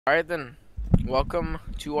All right, then. Welcome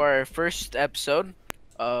to our first episode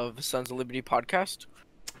of Sons of Liberty podcast.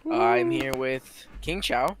 I'm here with King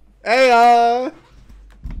Chow, Hey,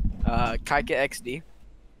 Kaika XD.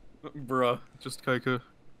 Bruh, just Kaika.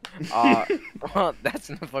 Well, that's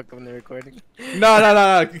in the fuck of the recording.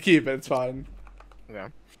 no, keep it, it's fine. Okay.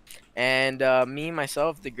 And me,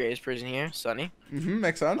 myself, the greatest person here, Sunny.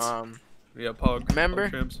 Makes sense. Yeah, Pog. Remember,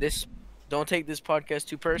 Pog champs. don't take this podcast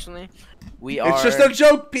too personally. It's just a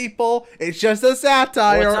joke, people. It's just a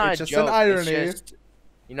satire. Well, it's not just a joke. an irony. It's just,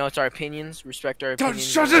 it's our opinions. Respect our Don't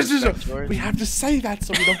opinions. shut respect yours. We have to say that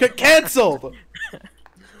so we don't get canceled.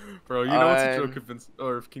 Bro, you know it's a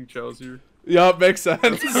joke if King Chow's here. Yup, makes sense.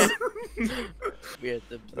 We're at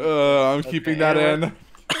the. I'm keeping that in.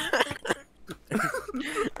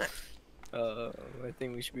 I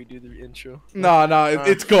think we should redo the intro. No,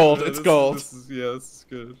 it's gold. Yeah, It's gold. This is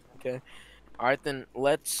good. Okay. All right, then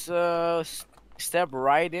let's step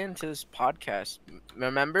right into this podcast.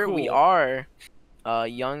 Remember, we Cool. are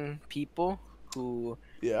young people who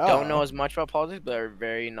Yeah. don't know as much about politics, but are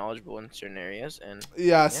very knowledgeable in certain areas. And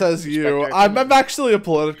Yeah, says respect you. our I'm opinions. actually a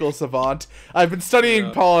political savant. I've been studying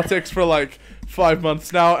Yeah. politics for like 5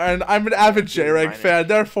 months now, and I'm an avid J-Reg Minor. fan.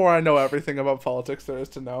 Therefore, I know everything about politics there is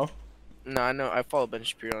to know. no, I know I follow Ben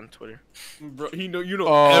Shapiro on Twitter. Bro, you know everything if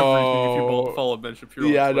Oh. you follow Ben Shapiro.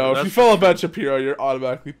 Yeah, on no. Twitter, If you that's follow for Ben sure. Shapiro, you're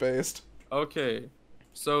automatically based. Okay,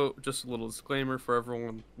 so just a little disclaimer for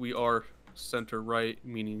everyone: we are center right,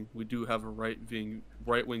 meaning we do have a right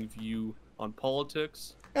wing view on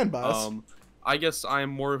politics. And bias. I guess I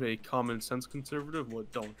am more of a common sense conservative,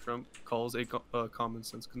 what Donald Trump calls a common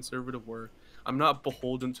sense conservative, where I'm not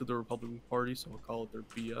beholden to the Republican Party, so I'll call it their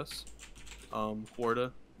BS.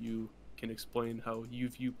 Horta, you can explain how you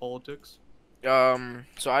view politics.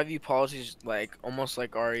 So I view politics like almost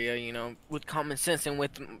like Arya, with common sense and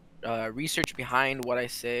with research behind what I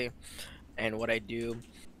say and what I do.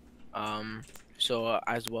 So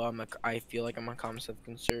as well, I feel like I'm a common sense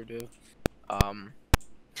conservative.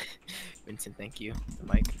 Vincent, thank you,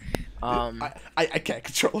 the mic. I can't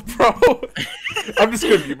control it, bro. I'm just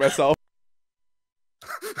gonna mute myself.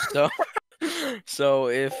 So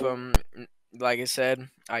if like I said,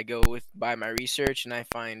 I go by my research and I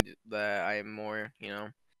find that I am more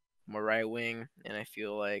more right wing, and I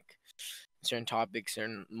feel like certain topics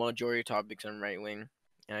and majority topics I'm right wing,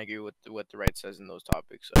 and I agree with what the right says in those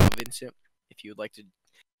topics. Vincent, if you would like to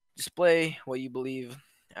display what you believe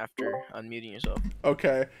after unmuting yourself.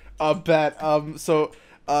 Okay. Bet. So,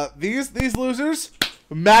 these losers,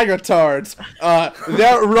 magatards.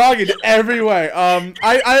 They're wrong in every way. I'm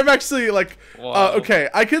actually like, Wow. okay.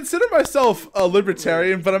 I consider myself a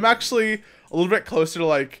libertarian, but I'm actually a little bit closer to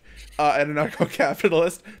like an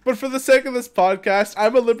anarcho-capitalist. But for the sake of this podcast,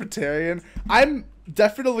 I'm a libertarian. I'm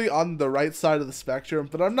definitely on the right side of the spectrum,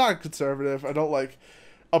 but I'm not a conservative. I don't like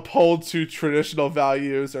uphold to traditional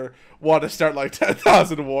values or want to start like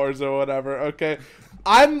 10,000 wars or whatever. Okay,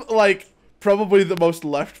 I'm like probably the most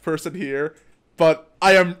left person here, but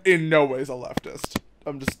I am in no ways a leftist.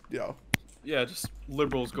 I'm just Yeah, just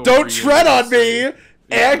liberals go. don't re tread whenever on they me see-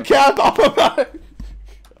 and cap off of my.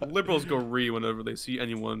 Liberals go re whenever they see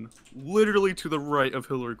anyone literally to the right of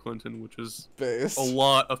Hillary Clinton, which is Base. a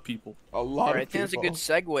lot of people. A lot Alright, I of think that's a people.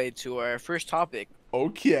 good segue to our first topic.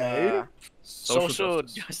 Okay. Social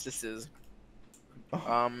justice. justices.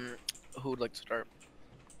 Oh. Who would like to start?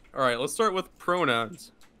 All right, let's start with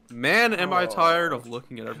pronouns. Man, am I tired of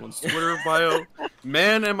looking at everyone's Twitter bio.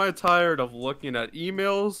 Man, am I tired of looking at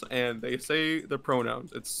emails and they say the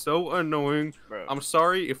pronouns. It's so annoying. Bro. I'm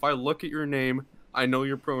sorry if I look at your name, I know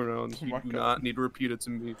your pronouns. Oh You my do God. not need to repeat it to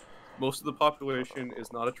me. Most of the population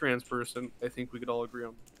is not a trans person. I think we could all agree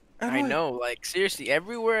on that. And, I like, know, like seriously,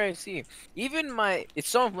 everywhere I see, even it's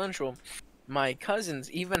so influential. My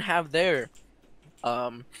cousins even have their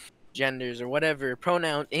genders or whatever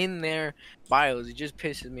pronoun in their bios. It just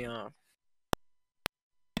pisses me off.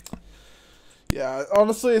 Yeah,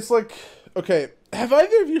 honestly, it's like, okay, have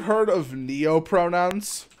either of you heard of neo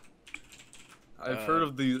pronouns? I've heard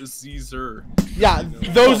of the Zer. Yeah,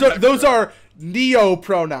 those are neo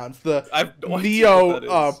pronouns. The I have no idea neo what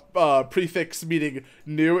that is. prefix meaning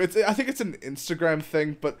new. I think it's an Instagram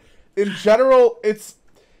thing, but in general, it's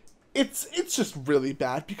just really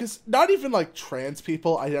bad because not even like trans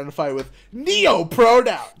people identify with neo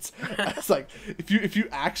pronouns. It's like if you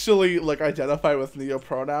actually like identify with neo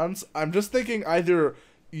pronouns, I'm just thinking either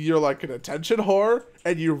you're like an attention whore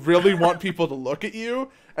and you really want people to look at you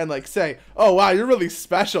and like say, "Oh wow, you're really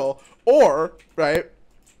special," or right,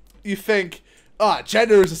 you think,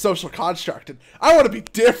 gender is a social construct and I want to be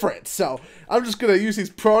different, so I'm just gonna use these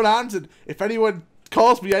pronouns, and if anyone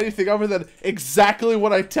calls me anything other than exactly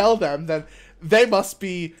what I tell them, then they must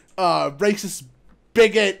be racist,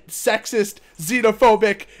 bigot, sexist,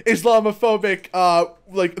 xenophobic, Islamophobic,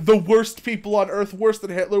 like the worst people on earth, worse than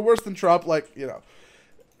Hitler, worse than Trump. Like, you know,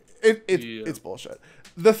 it's bullshit.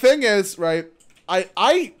 The thing is, right,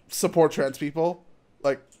 I support trans people.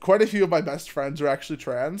 Like, quite a few of my best friends are actually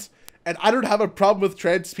trans, and I don't have a problem with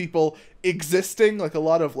trans people existing like a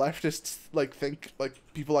lot of leftists like think like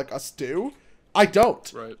people like us do. I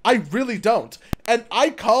don't. Right. I really don't. And I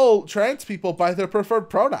call trans people by their preferred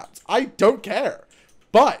pronouns. I don't care.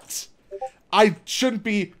 But I shouldn't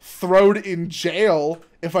be thrown in jail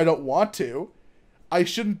if I don't want to. I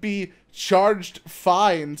shouldn't be charged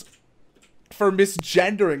fines for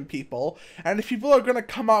misgendering people. And if people are gonna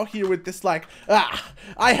come out here with this like,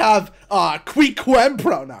 I have quem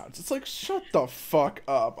pronouns, it's like, shut the fuck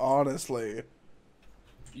up, honestly.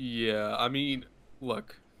 Yeah, I mean,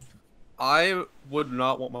 look, I would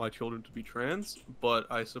not want my children to be trans, but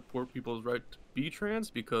I support people's right to be trans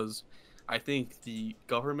because I think the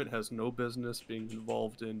government has no business being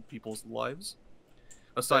involved in people's lives,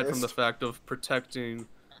 aside from the fact of protecting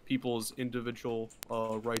people's individual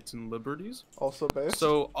rights and liberties. Also based.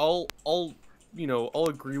 So I'll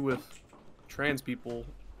agree with trans people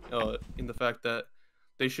in the fact that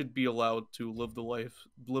they should be allowed to live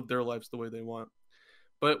their lives the way they want.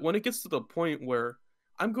 But when it gets to the point where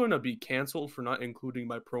I'm going to be canceled for not including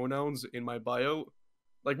my pronouns in my bio,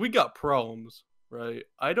 like, we got problems, right?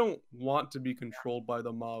 I don't want to be controlled by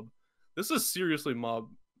the mob. This is seriously mob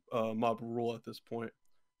rule at this point,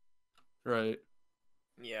 right?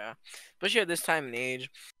 Yeah, especially at this time and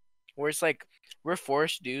age, where it's like we're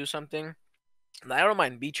forced to do something. I don't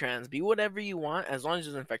mind, be trans, be whatever you want, as long as it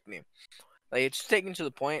doesn't affect me. Like, it's taken to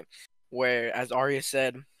the point where, as Arya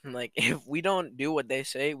said, like, if we don't do what they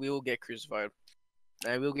say, we will get crucified,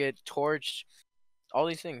 and we'll get torched, all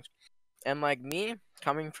these things. And like me,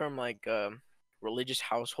 coming from like a religious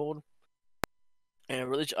household and a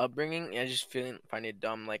religious upbringing, I just find it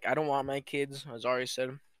dumb. Like, I don't want my kids, as Arya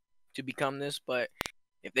said, to become this, but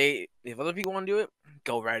if other people want to do it,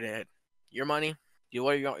 go right ahead. Your money, do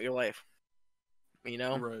what you want with your life. You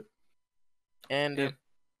know? Right. And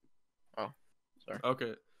oh, sorry.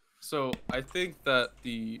 Okay. So I think that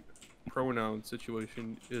the pronoun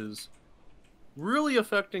situation is really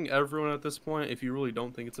affecting everyone at this point. If you really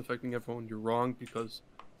don't think it's affecting everyone, you're wrong, because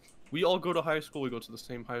we all go to high school, we go to the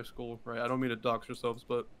same high school, right? I don't mean to dox ourselves,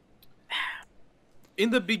 but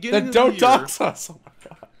in the beginning of the year... Then don't dox us! Oh my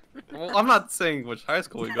god. Well, I'm not saying which high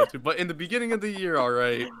school we go to, but in the beginning of the year,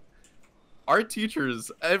 alright, our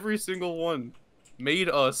teachers, every single one, made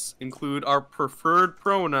us include our preferred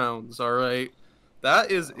pronouns, alright?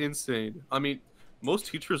 That is insane. I mean, most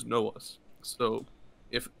teachers know us. So,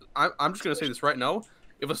 if I'm just going to say this right now,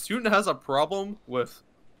 if a student has a problem with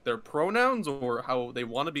their pronouns or how they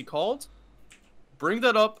want to be called, bring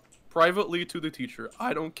that up privately to the teacher.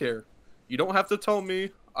 I don't care. You don't have to tell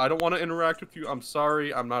me. I don't want to interact with you. I'm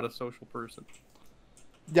sorry. I'm not a social person.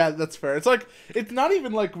 Yeah, that's fair. It's like, it's not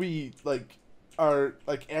even like we like are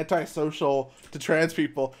like antisocial to trans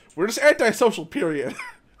people. We're just antisocial, period.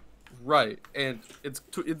 Right, and it's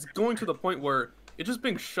going to the point where it's just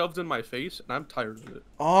being shoved in my face, and I'm tired of it.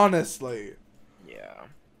 Honestly. Yeah.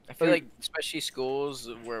 I feel like, especially schools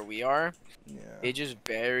where we are, Yeah. it's just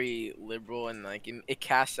very liberal, and like it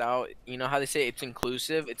casts out, you know how they say it's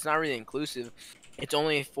inclusive? It's not really inclusive. It's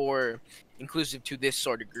only for inclusive to this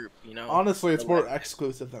sort of group, you know? Honestly, it's more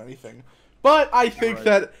exclusive than anything. But I think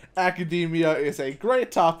that academia is a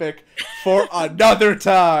great topic for another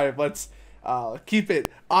time. Let's keep it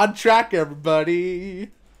on track,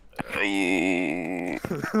 everybody.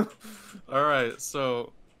 Alright,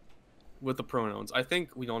 so with the pronouns, I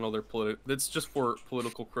think we all know they're it's just for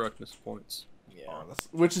political correctness points. Yeah.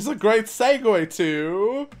 Which is a great segue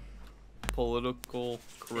to Political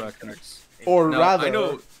correctness. or Now, rather I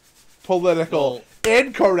know, political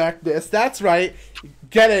incorrectness. That's right.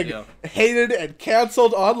 Getting hated and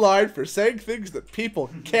canceled online for saying things that people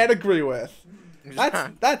can't agree with.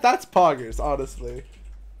 That's poggers, honestly.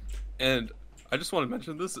 and I just want to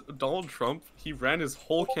mention this. Donald Trump, he ran his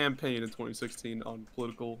whole campaign in 2016 on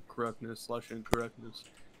political correctness / incorrectness.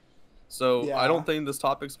 So I don't think this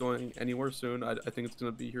topic's going anywhere soon. I think it's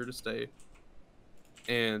going to be here to stay.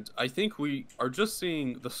 And I think we are just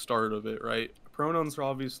seeing the start of it, right? Pronouns are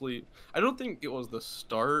obviously... I don't think it was the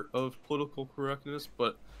start of political correctness,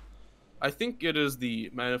 but I think it is the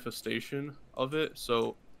manifestation of it.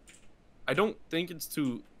 So I don't think it's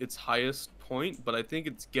to its highest point, but I think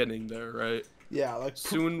it's getting there, right? Yeah, like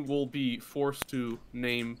soon we'll be forced to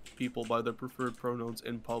name people by their preferred pronouns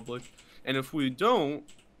in public, and if we don't,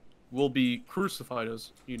 will be crucified,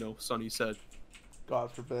 as Sonny said.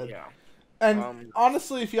 God forbid. Yeah. And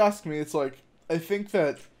honestly, if you ask me, it's like I think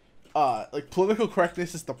that like political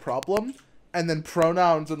correctness is the problem, and then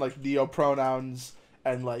pronouns and like neo-pronouns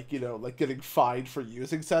and like like getting fined for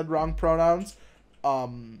using said wrong pronouns, or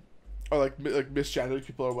like misgendering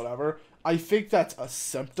people or whatever. I think that's a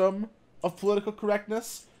symptom of political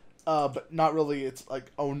correctness, but not really its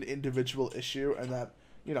like own individual issue. And that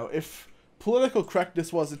if political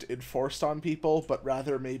correctness wasn't enforced on people, but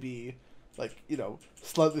rather maybe like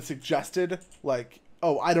slightly suggested, like,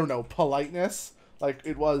 oh, I don't know, politeness, like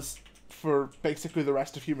it was for basically the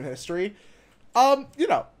rest of human history, all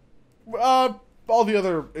the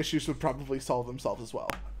other issues would probably solve themselves as well,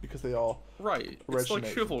 because they all Right. It's like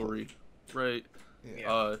originate chivalry, right?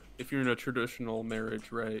 Yeah. If you're in a traditional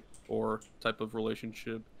marriage, right, or type of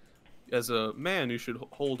relationship, as a man, you should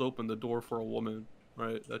hold open the door for a woman,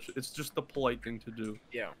 right? It's just the polite thing to do.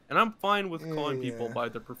 Yeah. And I'm fine with calling people Yeah. by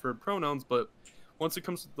their preferred pronouns, but once it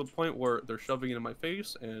comes to the point where they're shoving it in my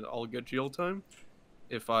face and I'll get jail time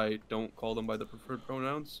if I don't call them by the preferred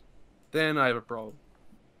pronouns, then I have a problem.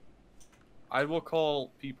 I will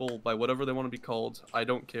call people by whatever they want to be called. I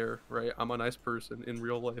don't care, right? I'm a nice person in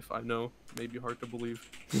real life. I know, maybe hard to believe,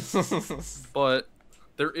 but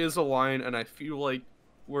there is a line, and I feel like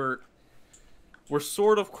we're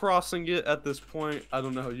sort of crossing it at this point. I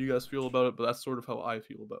don't know how you guys feel about it, but that's sort of how I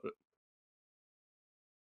feel about it.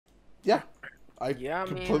 Yeah, I Yeah, I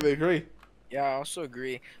mean- completely agree. Yeah, I also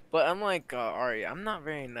agree. But I'm like Ari, I'm not a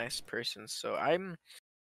very nice person, so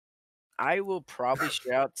I will probably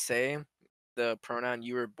straight out say the pronoun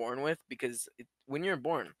you were born with, because when you're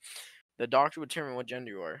born, the doctor would determine what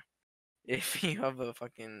gender you are. If you have a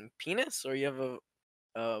fucking penis or you have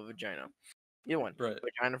a vagina. Either one. Right.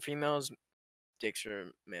 Vagina for females, dicks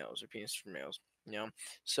for males, or penis for males.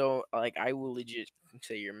 So like I will legit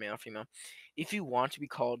say you're male, female. If you want to be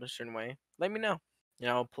called a certain way, let me know.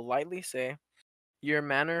 Politely say you're a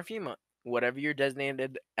man or a female, whatever you're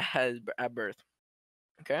designated as at birth.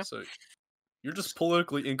 Okay. So you're just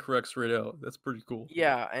politically incorrect straight out. That's pretty cool.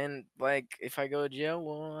 Yeah, and like if I go to jail,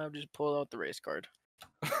 well, I'll just pull out the race card,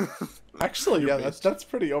 Actually, You're yeah, based. that's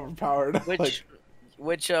pretty overpowered.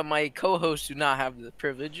 which like, my co-hosts do not have the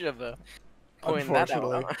privilege of pointing that out.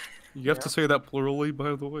 Unfortunately. You have to say that plurally,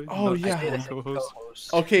 by the way. Oh, not yeah. just I one say co-host.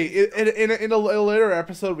 co-host. okay, in a later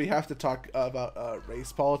episode, we have to talk about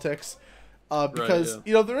race politics, because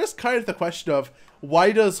yeah. there is kind of the question of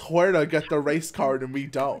why does Huerta get the race card and we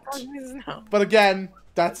don't? No. But again,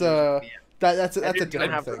 that's a that's a don't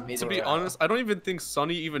different have thing. the To be Yeah. honest, I don't even think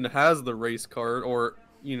Sonny even has the race card, or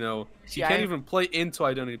he See, can't I- even play into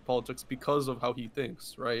identity politics because of how he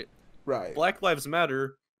thinks, right? Right. Black Lives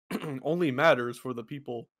Matter only matters for the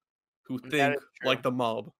people who That think is true. like the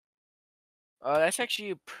mob. That's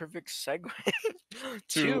actually a perfect segue To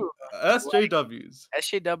to SJWs.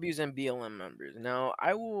 SJWs and BLM members. Now,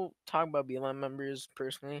 I will talk about BLM members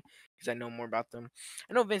personally because I know more about them.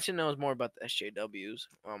 I know Vincent knows more about the SJWs.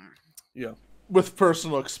 With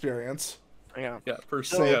personal experience, Yeah, Yeah,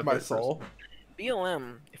 save my soul.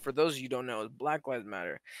 BLM, for those of you who don't know, is Black Lives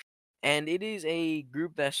Matter, and it is a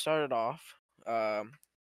group that started off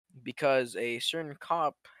because a certain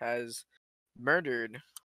cop has murdered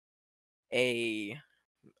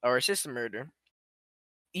or assisted murder,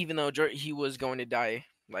 even though he was going to die,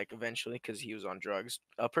 like eventually, because he was on drugs.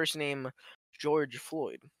 A person named George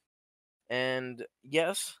Floyd. And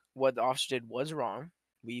yes, what the officer did was wrong.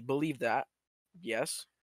 We believe that. Yes.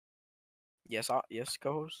 Yes, yes,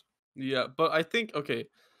 co-host. Yeah, but I think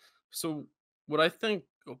so what I think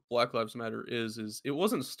Black Lives Matter is it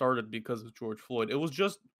wasn't started because of George Floyd. It was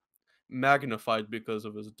just magnified because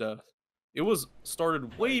of his death. It was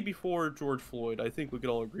started way before George Floyd. I think we could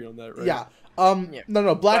all agree on that, right? Yeah. Yeah.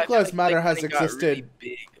 No. Black But I Lives feel Matter like has when it got existed. really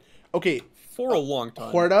big, Okay, For a long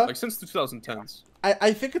time. Huerta? Like since the 2010s.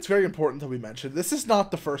 I think it's very important that we mention this is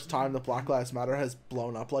not the first time that Black Lives Matter has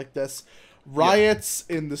blown up like this. Riots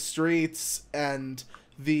in the streets and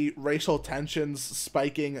the racial tensions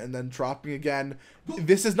spiking and then dropping again.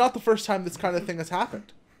 This is not the first time this kind of thing has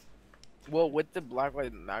happened. well, with the Black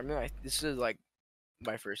Lives Matter, this is like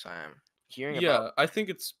my first time hearing Yeah, about. I think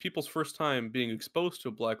it's people's first time being exposed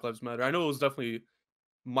to Black Lives Matter. I know it was definitely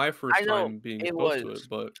my first I know time being it exposed to was. it,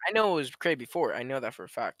 but I know it was created before. I know that for a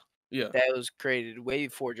fact. yeah. That it was created way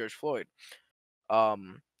before George Floyd.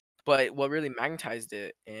 But what really magnetized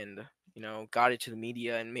it and got it to the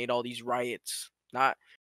media and made all these riots, not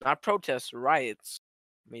protests, riots.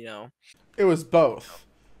 It was both.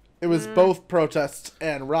 It was both protests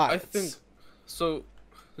and I riots. think so.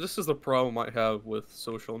 This is the problem I have with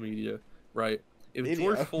social media, right? If Media.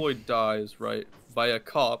 George Floyd dies, right, by a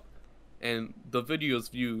cop and the video is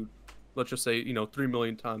viewed, let's just say, 3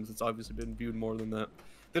 million times. It's obviously been viewed more than that.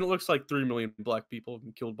 Then it looks like 3 million black people have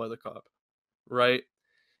been killed by the cop, right?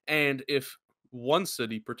 And if one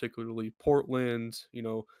city, particularly Portland,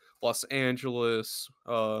 Los Angeles,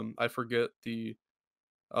 I forget the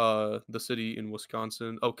city in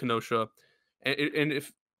Wisconsin, oh, Kenosha, and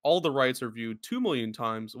if all the riots are viewed 2 million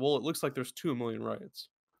times, well, it looks like there's 2 million riots.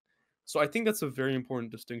 So I think that's a very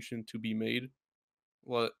important distinction to be made.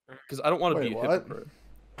 What? Because I don't want to Wait, be a what? hypocrite.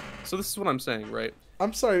 So this is what I'm saying, right?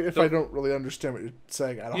 I'm sorry if So- I don't really understand what you're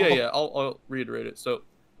saying at all. Yeah, I'll reiterate it. So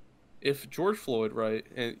if George Floyd, right,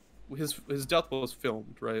 and his death was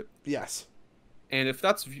filmed, right? Yes. And if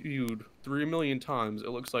that's viewed 3 million times, it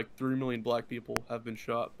looks like 3 million black people have been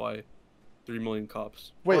shot by 3 million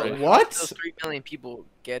cops. Wait, right? what? Those 3 million people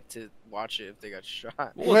get to watch it if they got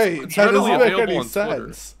shot. Well, Wait, it's that readily doesn't make available any on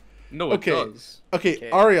Twitter. sense. No, it Okay. does. Okay, Okay.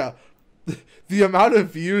 Arya, the amount of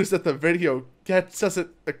views that the video gets doesn't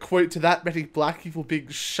equate to that many black people being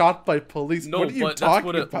shot by police. No, what are you but that's talking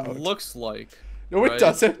what it about? looks like. No, it right?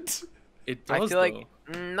 doesn't. It does, I feel like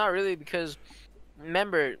though. not really, because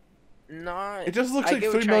remember, not It just looks I like get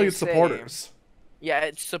what 3 you're million trying to say. supporters. Yeah,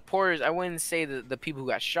 it's supporters. I wouldn't say the people who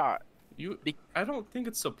got shot. I don't think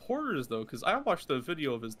it's supporters, though, because I watched the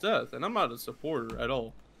video of his death, and I'm not a supporter at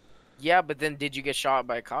all. Yeah, but then did you get shot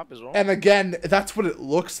by a cop as well? And again, that's what it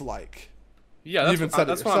looks like. Yeah, You that's even what, said it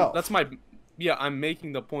that's what yourself. that's my. Yeah, I'm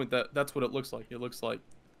making the point that that's what it looks like. It looks like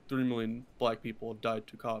 3 million black people have died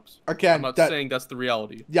to cops. Again, I'm not that saying that's the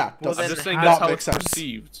reality. yeah, Well, doesn't I'm then just saying how- that's not how make it's sense.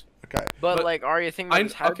 perceived. Okay. but but like, Arya, think about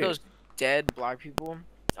this: how okay. did those dead black people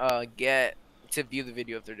get to view the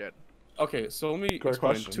video if they're dead? Okay, so let me Great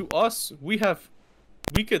explain. question. To us, we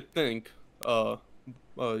could think,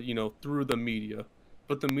 through the media,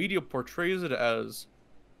 but the media portrays it as,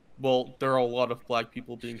 well, there are a lot of black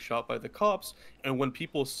people being shot by the cops, and when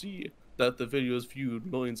people see that the video is viewed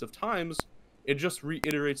millions of times, it just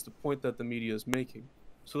reiterates the point that the media is making.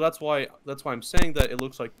 So that's why I'm saying that it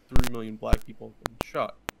looks like 3 million black people have been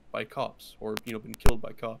shot by cops, or been killed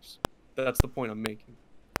by cops. That's the point I'm making.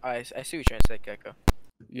 I see what you're trying to say, Gecko.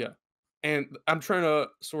 Yeah. And I'm trying to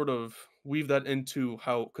sort of weave that into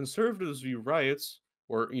how conservatives view riots,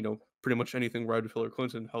 or, pretty much anything right with Hillary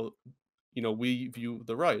Clinton, how, we view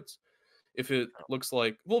the riots. If it looks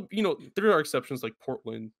like, well, there are exceptions like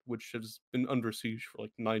Portland, which has been under siege for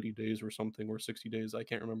like 90 days or something, or 60 days. I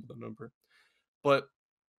can't remember the number. But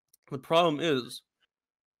the problem is,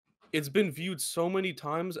 it's been viewed so many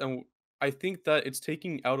times, and I think that it's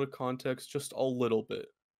taking out of context just a little bit.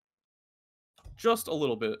 Just a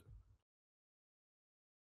little bit.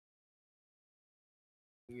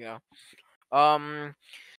 Yeah.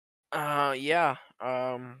 Yeah.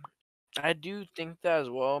 I do think that as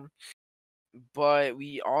well. But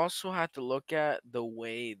we also have to look at the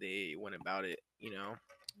way they went about it,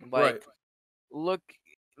 Like, Right. look,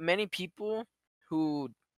 many people who,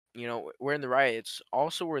 were in the riots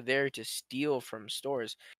also were there to steal from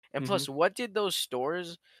stores. And plus, what did those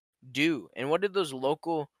stores do? And what did those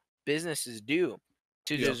local businesses do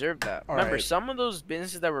to Yeah. deserve that? All Remember, right. some of those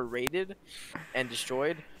businesses that were raided and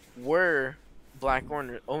destroyed were black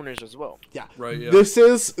owners as well. Yeah. Right, yeah. This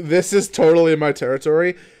is totally my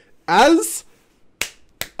territory. As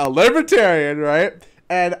a libertarian, right?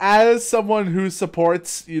 And as someone who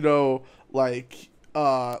supports, like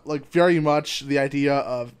very much the idea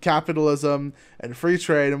of capitalism and free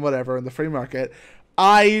trade and whatever in the free market,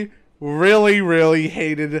 I really, really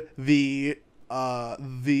hated the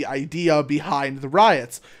idea behind the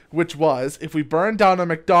riots, which was, if we burn down a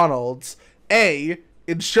McDonald's, A,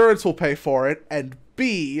 insurance will pay for it, and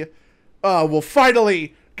B, we'll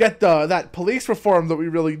finally get that police reform that we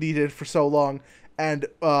really needed for so long, and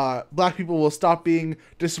black people will stop being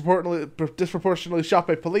disproportionately shot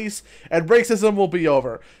by police, and racism will be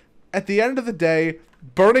over. At the end of the day,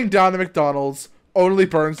 burning down the McDonald's only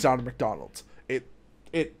burns down the McDonald's.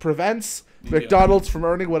 It prevents McDonald's from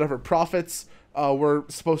earning whatever profits were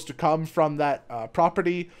supposed to come from that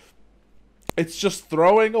property. It's just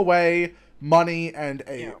throwing away money and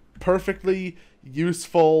a perfectly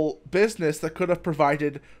useful business that could have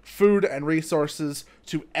provided food and resources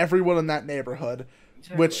to everyone in that neighborhood,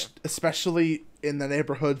 which, especially in the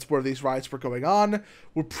neighborhoods where these riots were going on,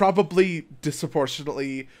 were probably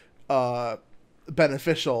disproportionately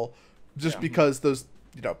beneficial, just because those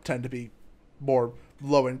tend to be more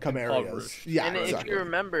low-income areas. Impoverished. Yeah, And exactly. if you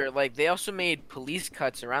remember, like, they also made police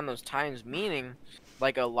cuts around those times, meaning,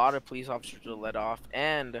 like, a lot of police officers were let off,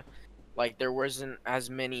 and, like, there wasn't as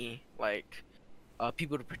many, like,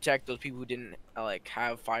 people to protect those people who didn't,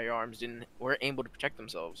 have firearms, weren't able to protect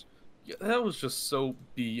themselves. Yeah, that was just so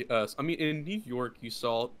BS. I mean, in New York, you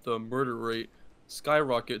saw the murder rate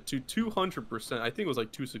skyrocket to 200%. I think it was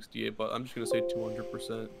like 268, but I'm just gonna say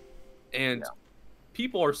 200%. And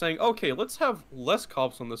people are saying, okay, let's have less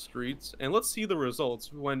cops on the streets and let's see the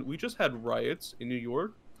results. When we just had riots in New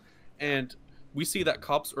York, and we see that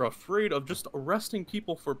cops are afraid of just arresting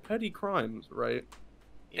people for petty crimes, right?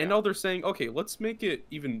 Yeah. And now they're saying, okay, let's make it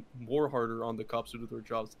even more harder on the cops to do their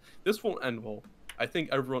jobs. This won't end well. I think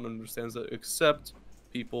everyone understands that, except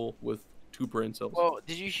people with two brain cells. Well,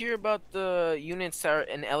 did you hear about the units that are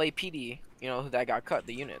in LAPD? You know that got cut.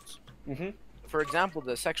 The units. Mm-hmm. For example,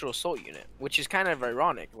 the sexual assault unit, which is kind of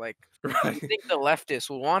ironic. Like, Right. you think the leftists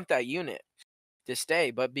would want that unit to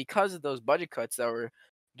stay, but because of those budget cuts that were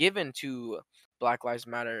given to Black Lives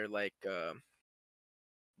Matter, like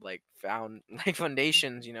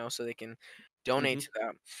foundations, you know, so they can donate to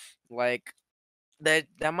that, like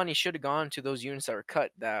that money should have gone to those units that were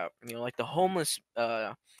cut. That, you know, like the homeless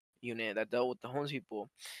unit that dealt with the homeless people.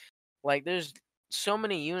 Like, there's so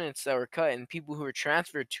many units that were cut and people who were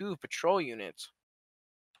transferred to patrol units.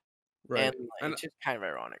 Right. And And it's just kind of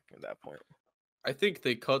ironic at that point. I think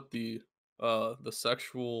they cut the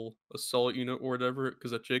sexual assault unit or whatever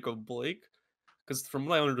because of Jacob Blake. Because from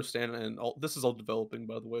what I understand, and this is all developing,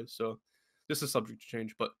 by the way, so this is subject to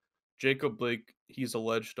change. But Jacob Blake, he's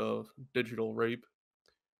alleged of digital rape,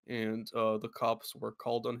 and the cops were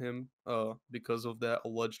called on him because of that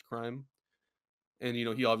alleged crime. And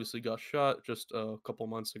he obviously got shot just a couple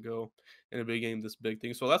months ago, and it became this big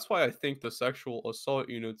thing. So that's why I think the sexual assault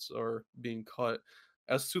units are being cut.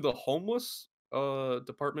 As to the homeless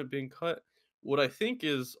department being cut, what I think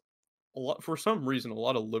is for some reason, a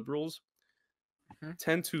lot of liberals Mhm.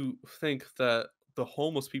 tend to think that the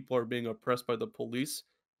homeless people are being oppressed by the police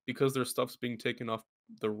because their stuff's being taken off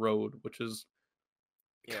the road, which is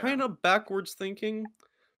Yeah. kind of backwards thinking.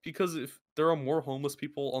 Because if there are more homeless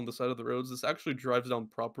people on the side of the roads, this actually drives down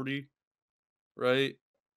property, right?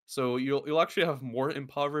 So you'll actually have more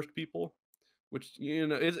impoverished people, which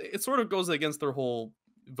it sort of goes against their whole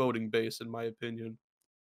voting base, in my opinion.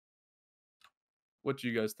 What do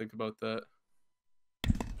you guys think about that?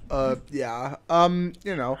 Yeah. And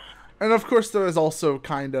of course there is also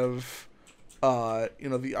kind of,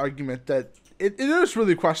 the argument that it is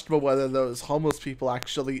really questionable whether those homeless people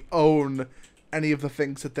actually own any of the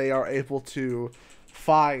things that they are able to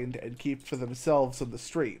find and keep for themselves in the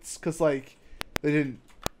streets. Because, like, they didn't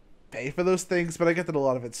pay for those things, but I get that a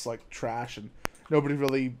lot of it's, like, trash and nobody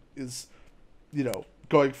really is,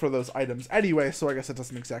 going for those items anyway, so I guess it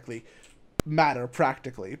doesn't exactly matter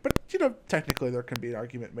practically. But, technically there can be an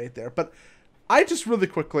argument made there. But I just really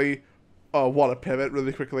quickly want to pivot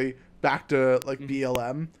really quickly back to, like,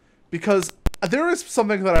 BLM, because there is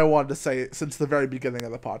something that I wanted to say since the very beginning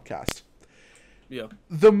of the podcast. Yeah.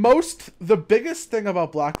 The biggest thing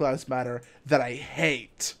about Black Lives Matter that I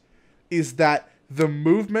hate is that the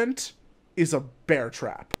movement is a bear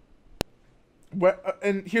trap.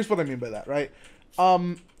 And here's what I mean by that, right?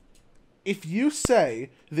 If you say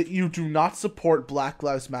that you do not support Black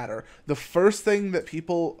Lives Matter, the first thing that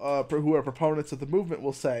people who are proponents of the movement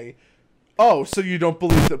will say, oh, so you don't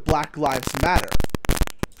believe that Black Lives Matter?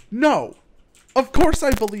 No. Of course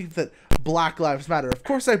I believe that Black Lives Matter. Of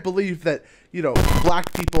course I believe that,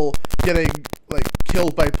 black people getting, like,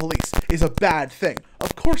 killed by police is a bad thing.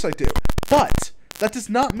 Of course I do. But that does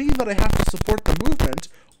not mean that I have to support the movement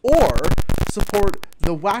or support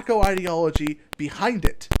the wacko ideology behind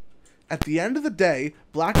it. At the end of the day,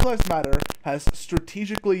 Black Lives Matter has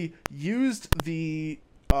strategically used the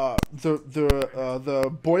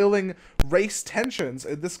boiling race tensions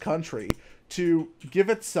in this country to give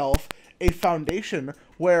itself a foundation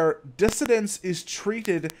where dissidence is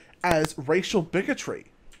treated as racial bigotry.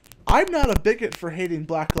 I'm not a bigot for hating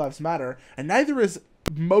Black Lives Matter, and neither is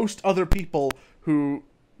most other people who,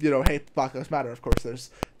 hate Black Lives Matter. Of course,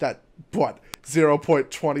 there's that,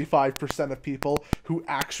 0.25% of people who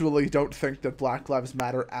actually don't think that Black Lives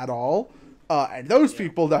Matter at all. And those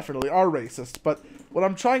people definitely are racist. But what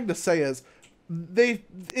I'm trying to say is,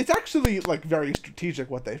 it's actually, like, very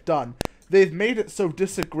strategic what they've done. They've made it so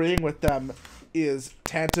disagreeing with them is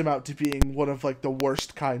tantamount to being one of, like, the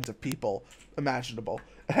worst kinds of people imaginable.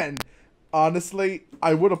 And honestly,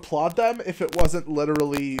 I would applaud them if it wasn't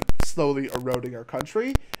literally slowly eroding our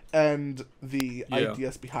country and the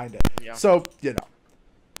ideas behind it. Yeah. So,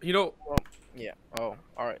 Well, yeah. Oh,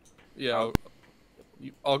 all right. Yeah,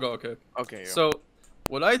 I'll go, okay. Okay. Yeah. So,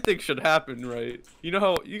 what I think should happen, right? You know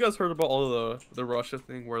how you guys heard about all the Russia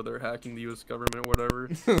thing where they're hacking the U.S. government, or whatever?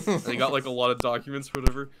 They got like a lot of documents, or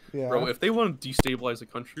whatever. Yeah. Bro, if they want to destabilize the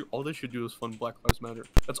country, all they should do is fund Black Lives Matter.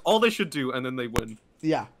 That's all they should do, and then they win.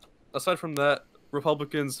 Yeah. aside from that,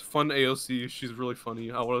 Republicans fund AOC. She's really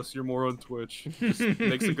funny. I want to see her more on Twitch. Just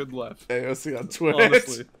makes a good laugh. AOC on Twitch.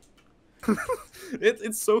 Honestly.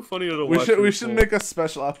 It's so funny to watch. We should make a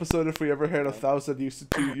special episode if we ever hit 1,000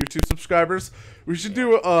 YouTube subscribers. We should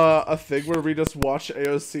do a thing where we just watch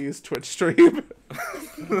AOC's Twitch stream.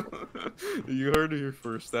 You heard it here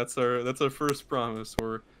first. That's our first promise.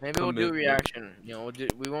 Or maybe we'll do a reaction. You know,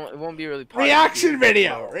 we won't. It won't be really reaction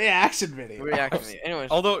video. Reaction video.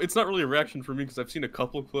 Anyways. Although it's not really a reaction for me because I've seen a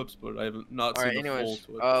couple clips, but I haven't not seen the full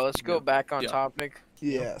Twitch. Let's go back on topic.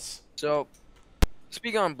 Yes. So,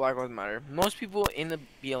 speaking on Black Lives Matter, most people in the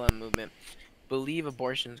BLM movement believe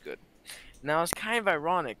abortion is good. Now, it's kind of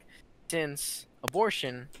ironic since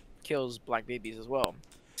abortion kills black babies as well.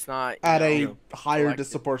 It's not at a higher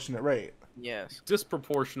disproportionate rate. Yes.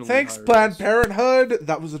 Disproportionately. Thanks, higher Planned rates. Parenthood.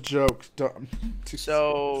 That was a joke.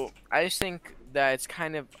 So, I just think that it's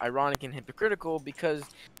kind of ironic and hypocritical because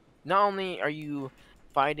not only are you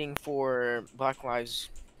fighting for Black lives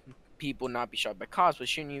people not be shot by cops, but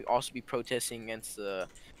shouldn't you also be protesting against the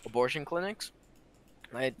abortion clinics?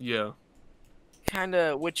 Like, yeah. Kind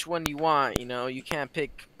of, which one do you want? You know, you can't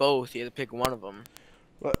pick both. You have to pick one of them.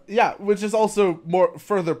 Well, yeah, which is also more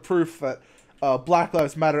further proof that Black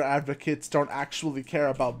Lives Matter advocates don't actually care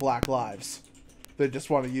about black lives. They just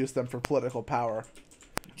want to use them for political power.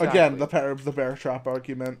 Exactly. Again, the bear trap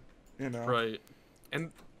argument, you know. Right.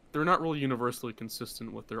 And they're not really universally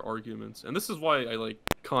consistent with their arguments. And this is why I like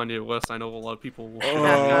Kanye West. I know a lot of people will...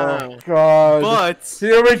 Oh, God. But...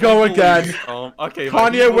 Here we go again. Okay,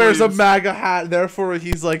 Kanye wears a MAGA hat, therefore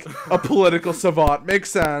he's like a political savant.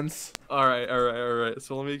 Makes sense. Alright.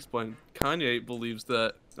 So let me explain. Kanye believes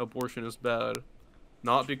that abortion is bad,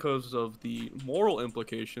 not because of the moral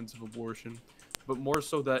implications of abortion, but more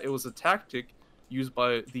so that it was a tactic used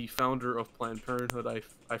by the founder of Planned Parenthood.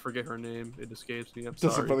 I forget her name. It escapes me. I'm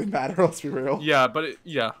sorry. Doesn't really matter. Let's be real. Yeah, but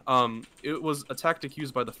it was a tactic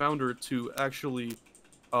used by the founder to actually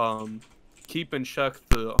keep in check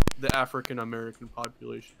the African American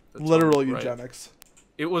population. Literal eugenics.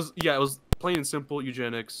 It was plain and simple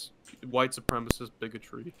eugenics, white supremacist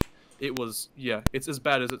bigotry. It's as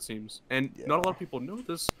bad as it seems, and not a lot of people know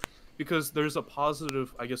this because there's a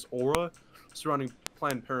positive, I guess, aura surrounding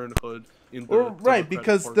Planned Parenthood. Right,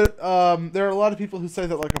 because there are a lot of people who say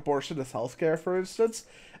that like abortion is healthcare, for instance,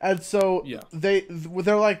 and so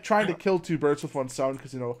they're like trying to kill two birds with one stone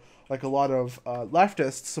because like a lot of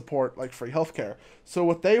leftists support like free healthcare. So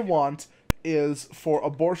what they want is for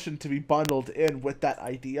abortion to be bundled in with that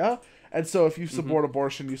idea, and so if you support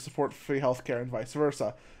abortion, you support free healthcare, and vice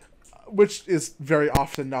versa, which is very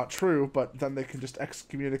often not true. But then they can just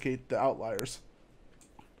excommunicate the outliers.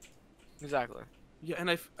 Exactly. Yeah,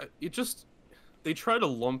 and they try to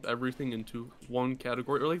lump everything into one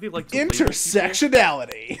category, or like they like to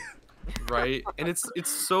intersectionality. Right, and it's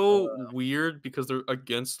so weird because they're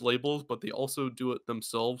against labels, but they also do it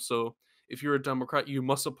themselves. So if you're a Democrat, you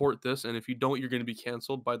must support this, and if you don't, you're going to be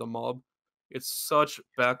canceled by the mob. It's such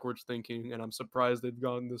backwards thinking, and I'm surprised they've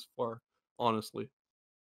gotten this far, honestly.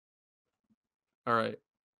 All right,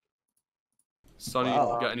 Sonny, you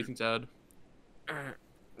got anything to add?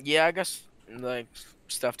 Yeah, I guess like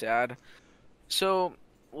stuff to add. So,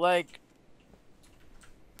 like,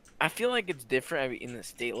 I feel like it's different in the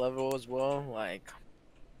state level as well, like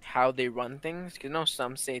how they run things. Cause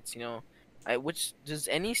some states, which does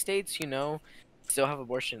any states, still have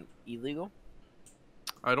abortion illegal?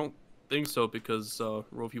 I don't think so because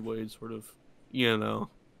Roe v. Wade sort of,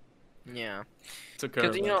 Yeah. took care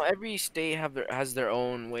of that. Every state has their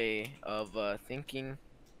own way of thinking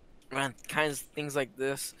around kinds of things like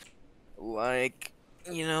this, like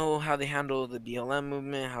how they handle the BLM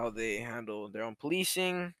movement, how they handle their own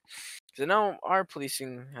policing. So now our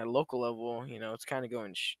policing at local level, it's kind of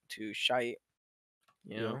going to shite,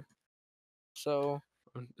 So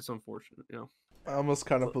it's unfortunate, I almost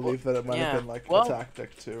kind of believe that it might have been like a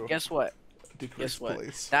tactic to guess what? decrease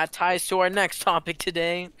police. That ties to our next topic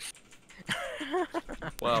today.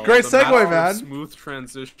 Wow, great segue, man. Smooth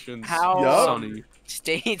transitions. How Sunny.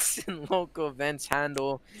 States and local events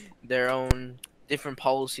handle their own different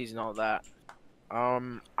policies and all that.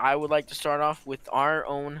 I would like to start off with our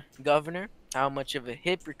own governor, how much of a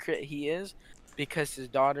hypocrite he is, because his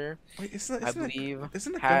daughter, I believe,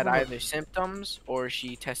 had either symptoms or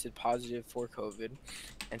she tested positive for COVID,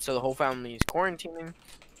 and so the whole family is quarantining.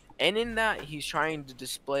 And in that, he's trying to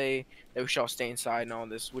display that we should all stay inside and all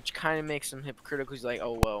this, which kind of makes him hypocritical. He's like,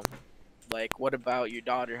 oh, well, like, what about your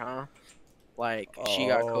daughter, huh? Like, she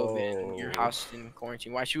got COVID and your house is in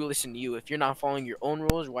quarantine. Why should we listen to you? If you're not following your own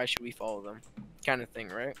rules, why should we follow them? Kind of thing,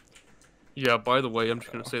 right? Yeah, by the way, I'm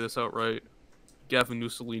just going to say this outright. Gavin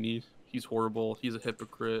Mussolini, he's horrible. He's a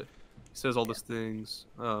hypocrite. He says all these things.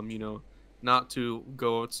 Not to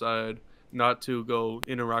go outside, not to go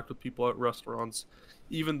interact with people at restaurants,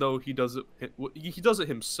 even though he does it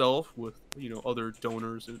himself with other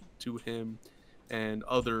donors to him and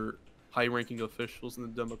other high-ranking officials in the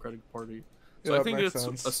Democratic Party. So I think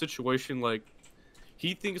it's a situation like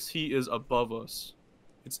he thinks he is above us.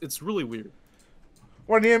 It's really weird.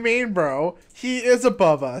 What do you mean, bro? He is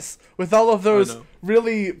above us. With all of those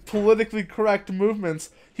really politically correct movements,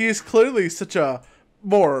 he is clearly such a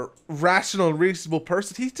more rational and reasonable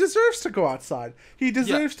person. He deserves to go outside. He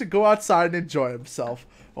deserves to go outside and enjoy himself.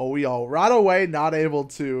 Well, we all run away, not able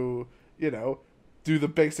to, do the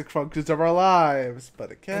basic functions of our lives.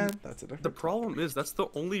 But again, that's a different The problem is that's the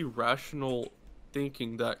only rational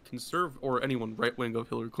thinking that or anyone right wing of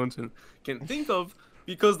Hillary Clinton can think of,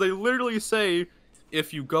 because they literally say,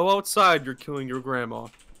 if you go outside, you're killing your grandma.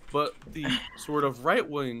 But the sort of right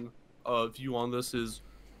wing view on this is,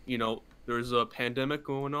 there's a pandemic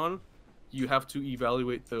going on. You have to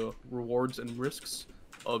evaluate the rewards and risks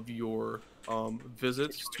of your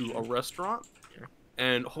visits to a restaurant,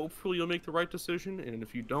 and hopefully you'll make the right decision. And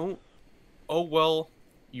if you don't, oh well,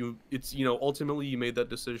 ultimately you made that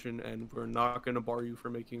decision, and we're not going to bar you for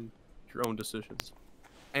making your own decisions.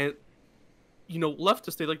 And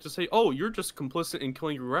leftists, they like to say, oh, you're just complicit in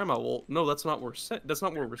killing your grandma. Well, no, that's not what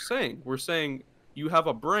we're saying. We're saying you have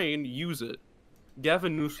a brain, use it.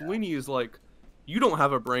 Gavin Mussolini is like, you don't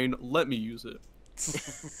have a brain, let me use it.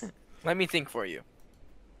 Let me think for you.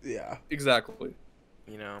 Yeah. Exactly.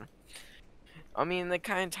 I mean, that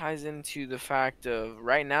kind of ties into the fact of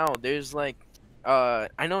right now, there's like, I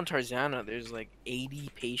know in Tarzana, there's like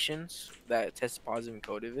 80 patients that tested positive in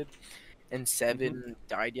COVID, and 7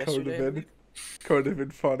 died yesterday.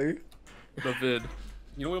 COVID funny. The vid.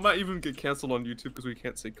 We might even get canceled on YouTube because we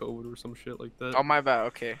can't say COVID or some shit like that. Oh, my bad.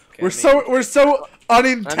 Okay. We're so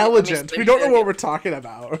unintelligent. We don't know what we're talking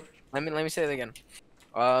about. Let me say it again.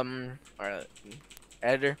 All right,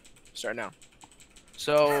 editor, start now.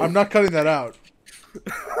 So I'm not cutting that out.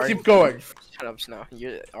 Keep going. Shut up, Snow.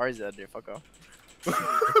 You're Ari's the editor. Fuck off.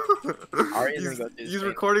 He's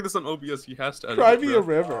recording this on OBS. He has to edit. Cry me a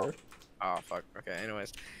river. Oh fuck. Okay.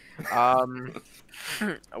 Anyways,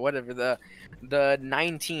 whatever. The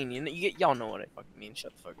 19. Y'all know what I fucking mean.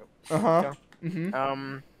 Shut the fuck up. Okay.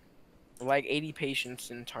 Mm-hmm. Like 80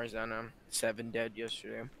 patients in Tarzana. 7 dead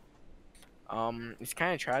yesterday. It's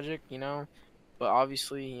kind of tragic, but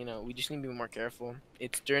obviously, we just need to be more careful.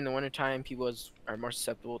 It's during the wintertime, people are more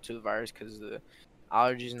susceptible to the virus because of the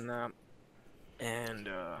allergies and that. And,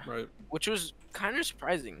 right. Which was kind of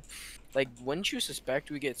surprising. Like, wouldn't you suspect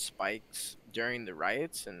we get spikes during the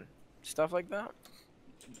riots and stuff like that?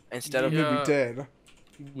 Instead of...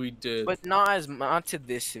 We did. But not to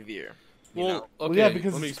this severe. Okay,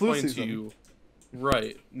 because let me it's flu explain season. to you.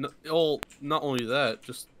 Right. Not only that,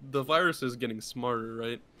 just the virus is getting smarter,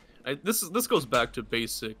 right? This goes back to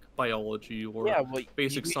basic biology or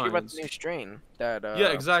basic science. About the new strain that. Yeah,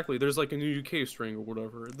 exactly. There's like a new UK strain or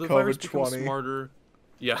whatever. The COVID virus becomes 20. smarter.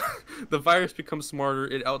 Yeah, the virus becomes smarter.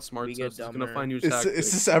 It outsmarts us. It's gonna find new tactics.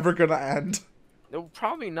 Is this ever gonna end? No,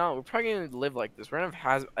 probably not. We're probably gonna live like this. We're gonna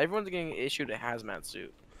have everyone's getting issued a hazmat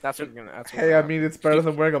suit. That's what we're gonna. Hey, I mean, it's better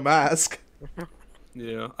than wearing a mask.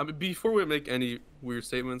 Yeah, I mean, before we make any weird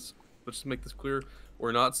statements, let's just make this clear: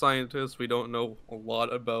 we're not scientists. We don't know a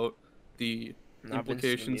lot about the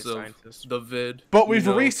implications of the vid. But we've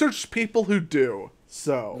researched people who do.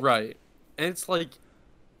 So right, and it's like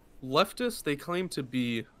leftists. They claim to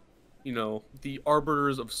be, the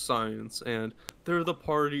arbiters of science, and they're the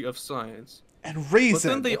party of science and reason.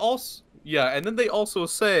 But then they also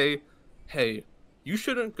say, hey, you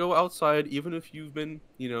shouldn't go outside even if you've been,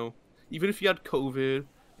 even if you had COVID,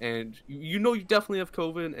 and you definitely have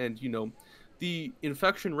COVID, and the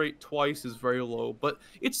infection rate twice is very low, but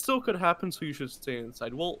it still could happen, so you should stay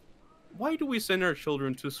inside. Well, why do we send our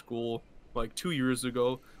children to school like 2 years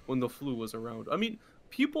ago when the flu was around? I mean,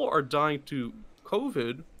 people are dying to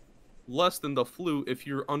COVID less than the flu if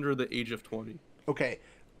you're under the age of 20. Okay.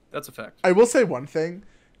 That's a fact. I will say one thing.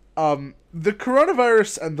 The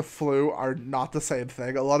coronavirus and the flu are not the same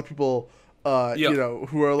thing. A lot of people, who are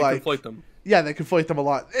they conflate them. Yeah, they conflate them a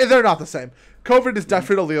lot. They're not the same. COVID is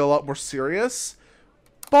definitely a lot more serious.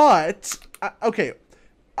 But, okay,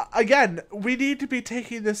 again, we need to be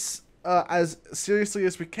taking this as seriously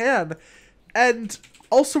as we can, and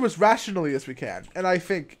also as rationally as we can. And I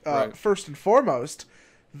think, first and foremost,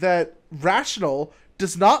 that rational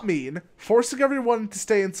does not mean forcing everyone to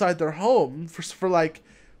stay inside their home for like,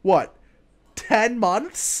 10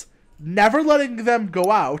 months? Never letting them go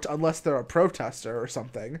out unless they're a protester or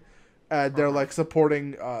something. and they're like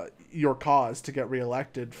supporting your cause to get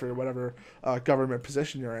reelected for whatever government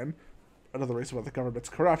position you're in. Another reason why the government's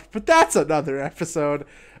corrupt, but that's another episode.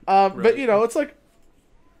 But you know, it's like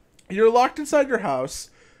you're locked inside your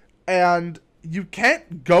house, and you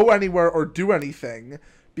can't go anywhere or do anything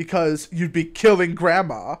because you'd be killing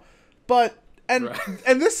grandma. But and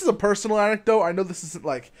this is a personal anecdote. I know this isn't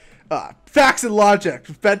like facts and logic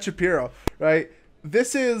with Ben Shapiro, right?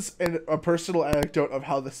 This is a personal anecdote of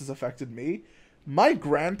how this has affected me. My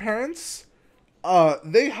grandparents,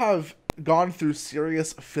 they have gone through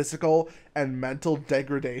serious physical and mental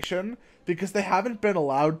degradation because they haven't been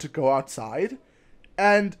allowed to go outside.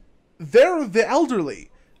 And they're the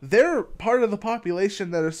elderly. They're part of the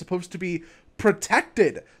population that are supposed to be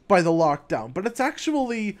protected by the lockdown, but it's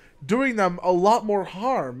actually doing them a lot more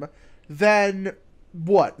harm than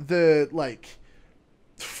what the like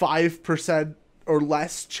 5% or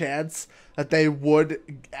less chance that they would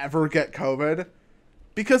ever get COVID,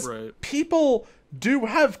 because people do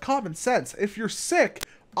have common sense. If you're sick,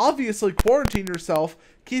 obviously quarantine yourself,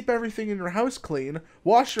 keep everything in your house clean,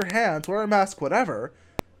 wash your hands, wear a mask, whatever.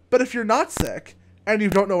 But if you're not sick, and you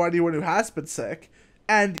don't know anyone who has been sick,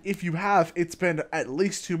 and if you have, it's been at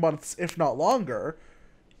least 2 months, if not longer,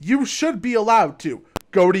 you should be allowed to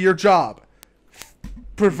go to your job,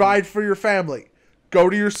 provide for your family, go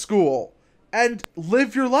to your school, and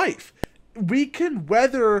live your life. We can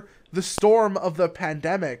weather the storm of the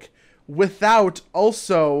pandemic without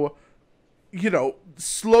also, you know,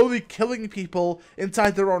 slowly killing people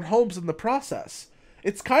inside their own homes in the process.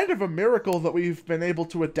 It's kind of a miracle that we've been able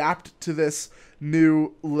to adapt to this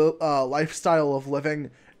new lifestyle of living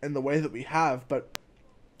in the way that we have. But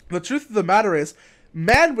the truth of the matter is,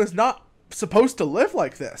 man was not supposed to live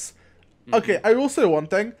like this. Okay, I will say one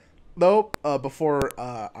thing, though, before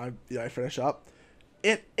I finish up.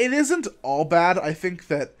 It isn't all bad. I think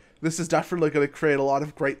that this is definitely going to create a lot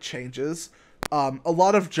of great changes. A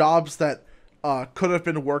lot of jobs that could have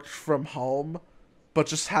been worked from home, but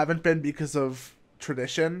just haven't been because of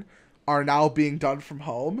tradition, are now being done from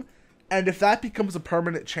home. And if that becomes a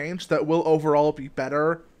permanent change, that will overall be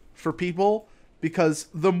better for people, because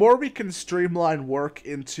the more we can streamline work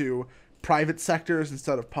into private sectors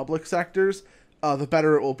instead of public sectors, the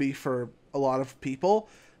better it will be for a lot of people.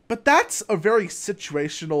 But that's a very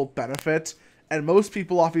situational benefit, and most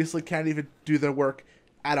people obviously can't even do their work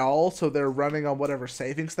at all, so they're running on whatever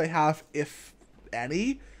savings they have, if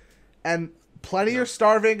any. And plenty are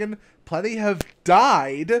starving, and plenty have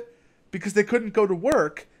died because they couldn't go to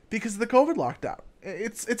work because of the COVID lockdown.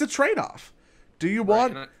 It's a trade-off. Do you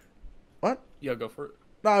want... What? Yeah, go for it.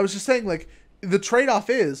 No, I was just saying, like, the trade-off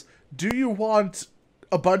is, do you want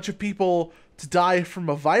a bunch of people to die from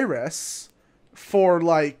a virus for,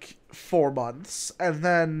 like, 4 months, and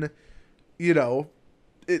then, you know,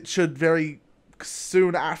 it should very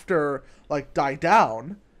soon after, like, die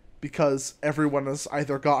down, because everyone has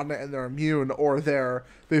either gotten it and they're immune, or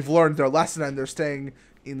they've learned their lesson and they're staying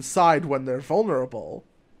inside when they're vulnerable,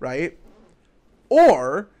 right?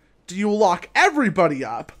 Or do you lock everybody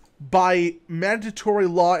up by mandatory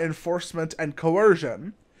law enforcement and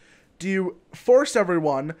coercion? Do you force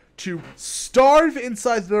everyone to starve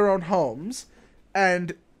inside their own homes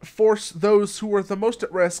and force those who are the most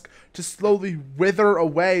at risk to slowly wither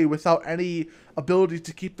away without any ability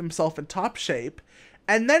to keep themselves in top shape,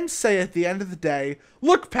 and then say at the end of the day,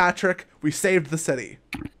 look, Patrick, we saved the city?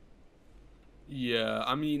 Yeah,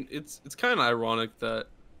 I mean, it's kind of ironic that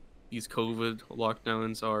these COVID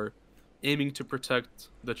lockdowns are aiming to protect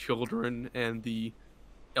the children and the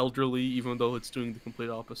elderly, even though it's doing the complete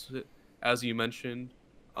opposite. As you mentioned,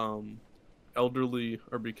 elderly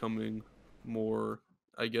are becoming more,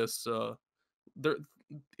 I guess, they're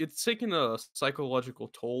it's taking a psychological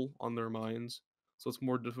toll on their minds, so it's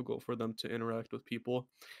more difficult for them to interact with people.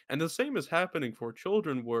 And the same is happening for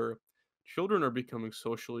children, where children are becoming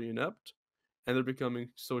socially inept and they're becoming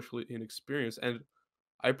socially inexperienced. And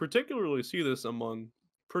I particularly see this among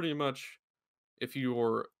pretty much, if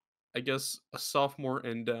you're, I guess, a sophomore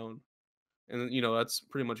and down, and that's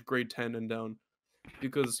pretty much grade 10 and down,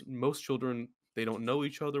 because most children, they don't know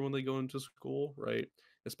each other when they go into school, right?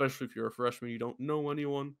 Especially if you're a freshman, you don't know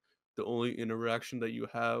anyone. The only interaction that you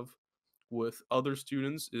have with other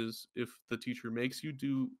students is if the teacher makes you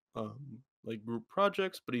do like group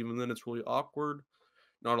projects, but even then it's really awkward.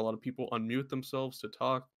 Not a lot of people unmute themselves to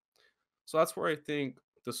talk. So that's where I think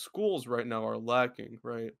the schools right now are lacking,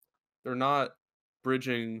 right? They're not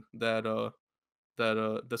bridging that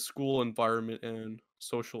the school environment and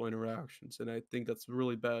social interactions, and I think that's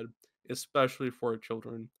really bad, especially for our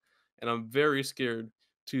children. And I'm very scared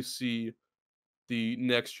to see the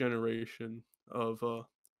next generation of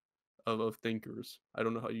of thinkers. I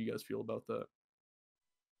don't know how you guys feel about that.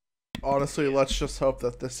 Honestly, let's just hope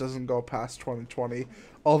that this doesn't go past 2020,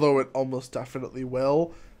 although it almost definitely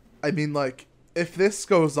will. I mean, like, if this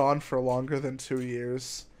goes on for longer than 2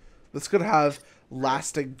 years, this could have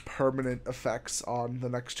lasting permanent effects on the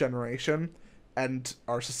next generation and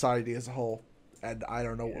our society as a whole. And I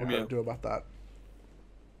don't know what we're Yeah. going to do about that.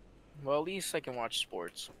 Well, at least I can watch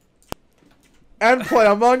sports. And play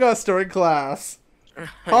Among Us during class.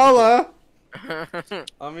 Holla!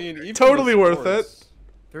 I mean, even Totally the worth it. sports,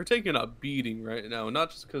 they're taking a beating right now, not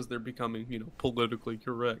just because they're becoming, politically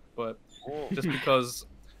correct, but just because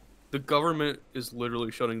the government is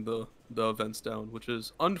literally shutting the events down, which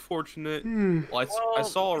is unfortunate. Well, I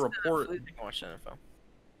saw a report. They can watch NFL.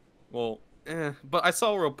 Well, but I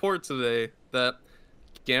saw a report today that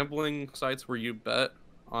gambling sites where you bet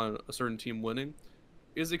on a certain team winning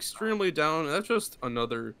is extremely down. That's just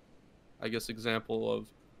another, I guess, example of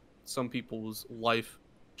some people's life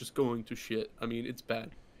just going to shit. I mean, it's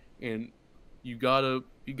bad, and you gotta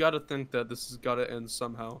think that this has gotta end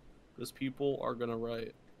somehow, because people are gonna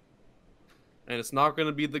riot, and it's not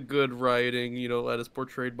gonna be the good rioting, that is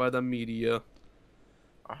portrayed by the media.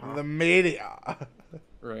 The media.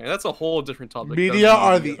 Right, that's a whole different topic. Media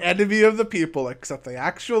are the enemy of the people, except they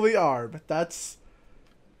actually are. But that's,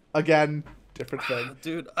 again, different thing.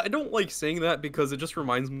 Dude, I don't like saying that because it just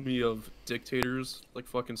reminds me of dictators like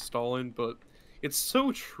fucking Stalin, but it's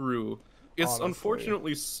so true. It's Honestly.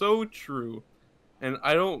 Unfortunately so true. And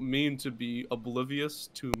I don't mean to be oblivious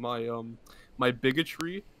to my my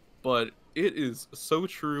bigotry, but it is so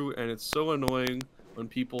true, and it's so annoying when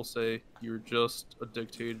people say you're just a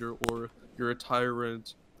dictator or you're a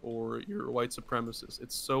tyrant or you're a white supremacist.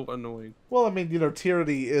 It's so annoying. Well, I mean,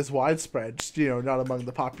 tyranny is widespread, just, not among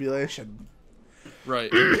the population. Right.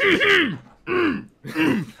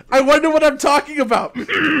 I wonder what I'm talking about.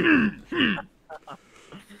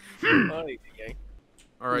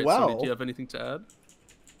 Alright, Well. Sonny, do you have anything to add?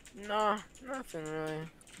 No, nothing really.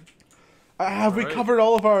 Have we Alright. covered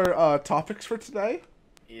all of our topics for today?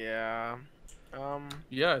 Yeah.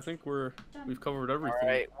 Yeah, I think we've covered everything. All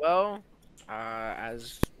right. Well,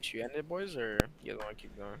 as you ended, boys, or you want to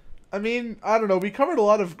keep going? I mean, I don't know. We covered a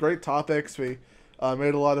lot of great topics. We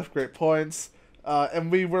made a lot of great points.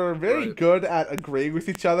 And we were very Right. good at agreeing with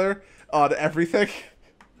each other on everything.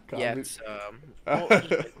 God, Yeah. we- It's,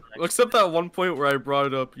 Well, except that one point where I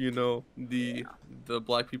brought up, the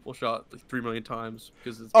black people shot like 3 million times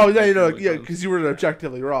because it's Oh, yeah, 3 million yeah, times. because you were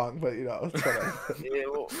objectively wrong, but, it's whatever. yeah,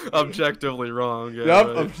 well, Objectively wrong. Yeah, Yep,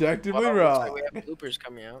 right. objectively well, looks like wrong. we have bloopers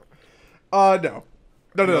coming out. No.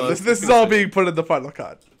 No, No, this it's is gonna all say- being put in the final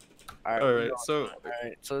cut. Alright, so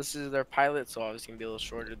So this is their pilot, so obviously gonna be a little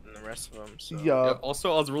shorter than the rest of them. So. Yeah. yeah,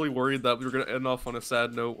 also I was really worried that we were gonna end off on a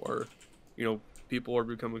sad note, or people are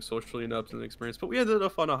becoming socially inept in the experience, but we ended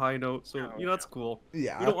up on a high note, so that's cool.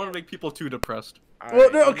 Yeah. We don't want to make people too depressed. Well,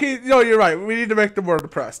 Alright. no, okay, no, you're right. We need to make them more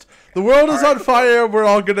depressed. The world is on fire. We're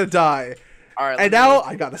all gonna die. Alright, And let me now say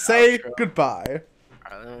I gotta the say outro. goodbye.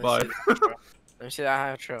 Alright, let me Bye. say the outro. Let me say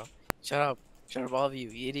that outro. Shut up. Shut up, all of you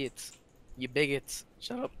idiots. You bigots.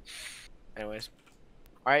 Shut up. Anyways.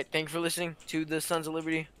 Alright, thank you for listening to the Sons of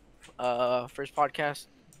Liberty first podcast.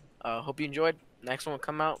 Hope you enjoyed. Next one will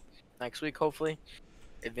come out next week, hopefully.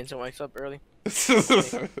 If Vincent wakes up early.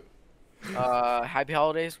 Happy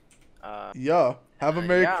holidays. Yeah. Have a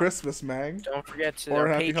Merry Yeah. Christmas, man. Don't forget to Or our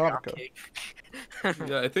Happy Patreon Hanukkah. cake.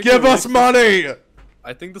 Yeah, I think Give we're us releasing- money!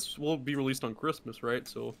 I think this will be released on Christmas, right?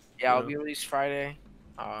 So Yeah, it'll be released Friday.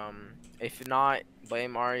 If not,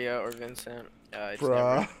 blame Arya or Vincent. It's never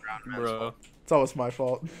Bruh. Brown Man's bruh. fault. It's always my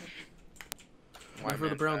fault. White For the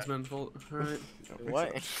man's Browns, bad. man. Fault. Alright.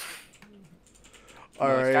 What?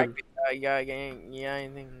 Alright. Yeah,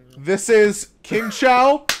 anything? This is King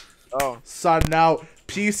Chow. Oh, Signing out.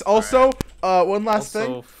 Peace. Also, one last thing.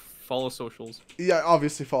 Also, follow socials. Yeah,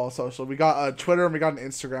 obviously follow social. We got Twitter and we got an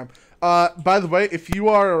Instagram. By the way, if you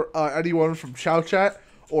are anyone from Chow Chat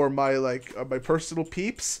or my my personal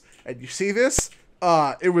peeps and you see this,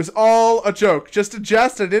 it was all a joke, just a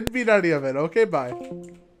jest. I didn't mean any of it. Okay, bye.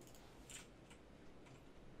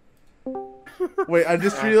 Wait, I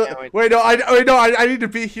just I realized. can't Wait, no, I need to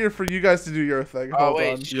be here for you guys to do your thing. oh Hold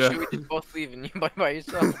wait, on. Yeah. should we just both leave and you by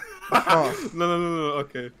yourself? Oh. No.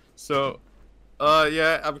 Okay. So,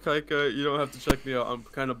 yeah, I'm Kaika. You don't have to check me out. I'm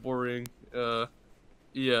kind of boring.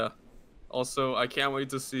 Yeah. Also, I can't wait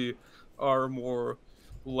to see our more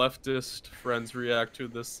leftist friends react to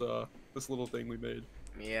this this little thing we made.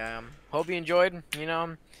 Yeah. Hope you enjoyed.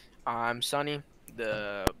 I'm Sunny,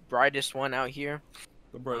 the brightest one out here.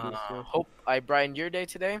 The brightest. Yeah. Hope I brightened your day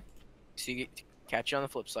today. See, catch you on the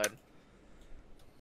flip side.